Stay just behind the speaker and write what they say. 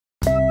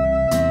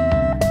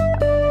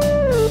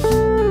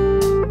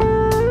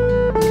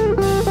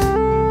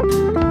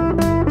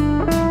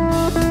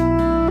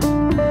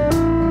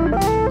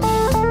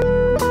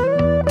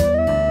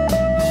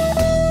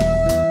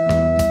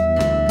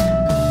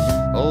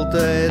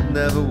it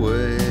never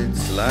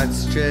waits.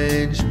 Lights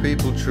change,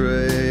 people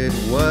trade.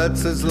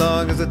 Words as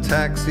long as a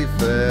taxi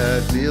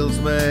fare. Deals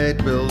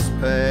made, bills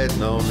paid,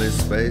 and only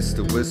space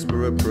to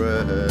whisper a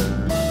prayer.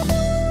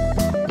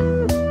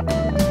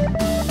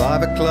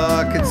 5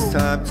 o'clock, it's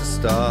time to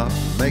stop.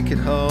 Make it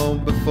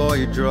home before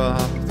you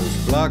drop.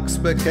 Those blocks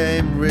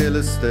became real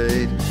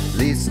estate,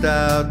 leased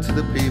out to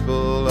the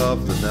people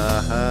of the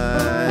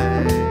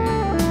night.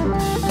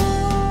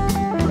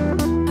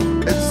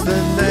 It's the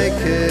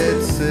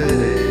naked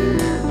city.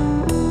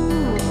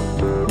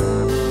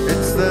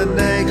 It's the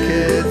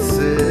naked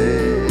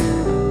city.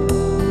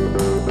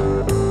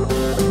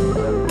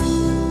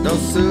 No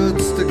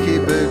suits to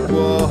keep it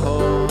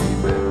warm.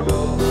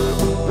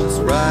 There's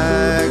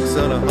rags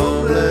on a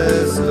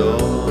homeless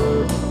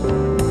door.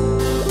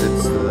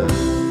 It's the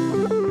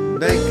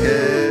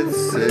naked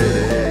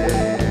city.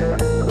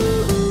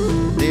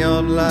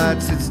 Neon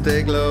lights, its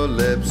day glow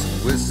lips.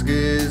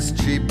 Whiskey's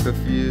cheap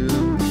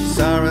perfume.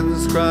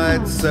 Sirens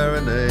cried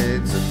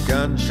serenades and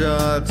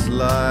gunshots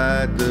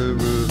light the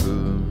room.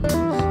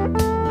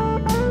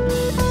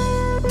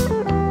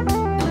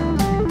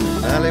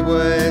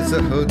 Alleyways,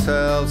 a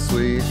hotel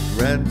suite,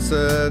 rents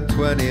are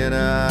 20 an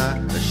hour.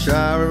 A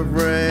shower of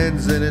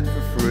rain's in it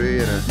for free,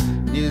 and a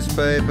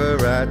newspaper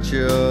at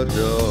your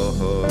door.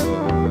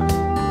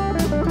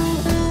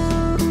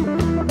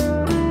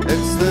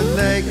 It's the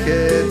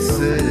naked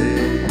city.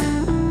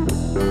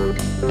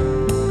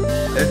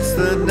 It's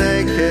the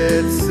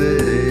naked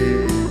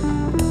city.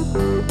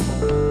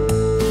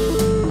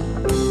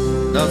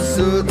 No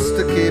suits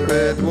to keep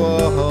it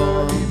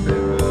warm.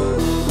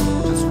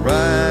 Just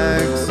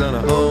rags on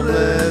a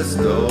homeless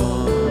door.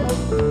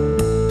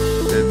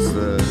 It's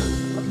the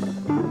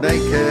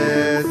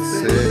naked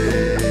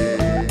city.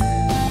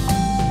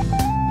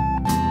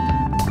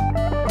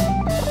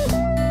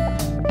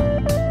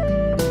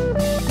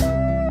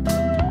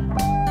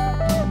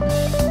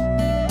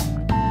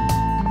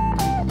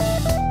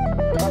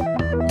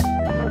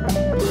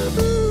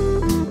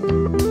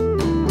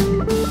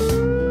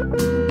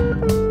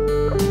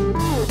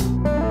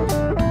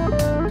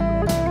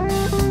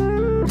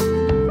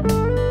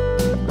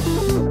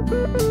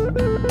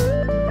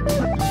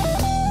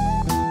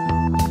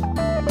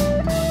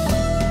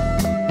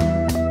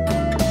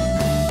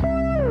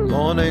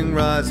 Morning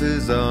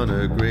rises on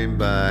a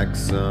greenback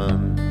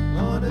sun.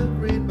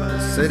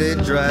 City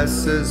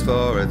dresses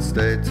for its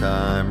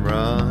daytime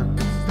run.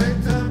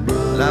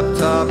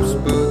 Laptops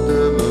boot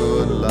the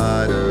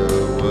moonlight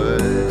away.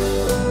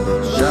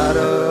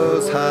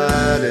 Shadows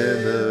hide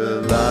in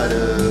the light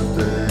of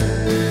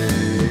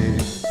day.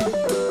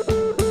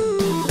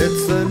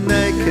 It's the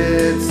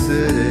naked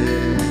city.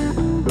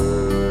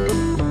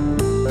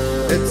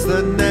 It's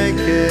the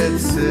naked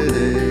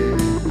city.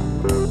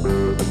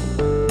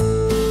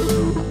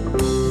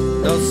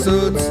 No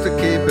suits to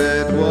keep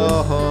it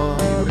warm.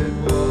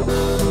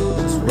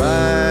 Just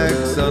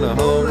rags on a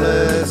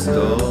homeless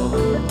door.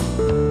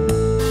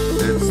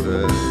 It's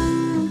the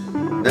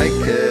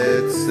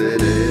naked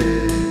city.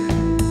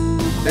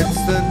 It's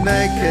the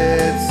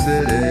naked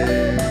city.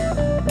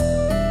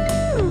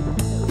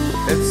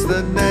 It's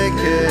the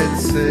naked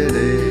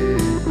city.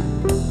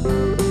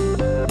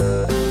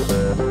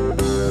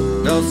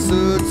 No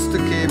suits to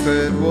keep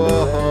it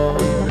warm.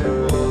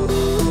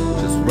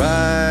 Just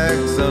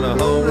rags on a homeless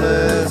door.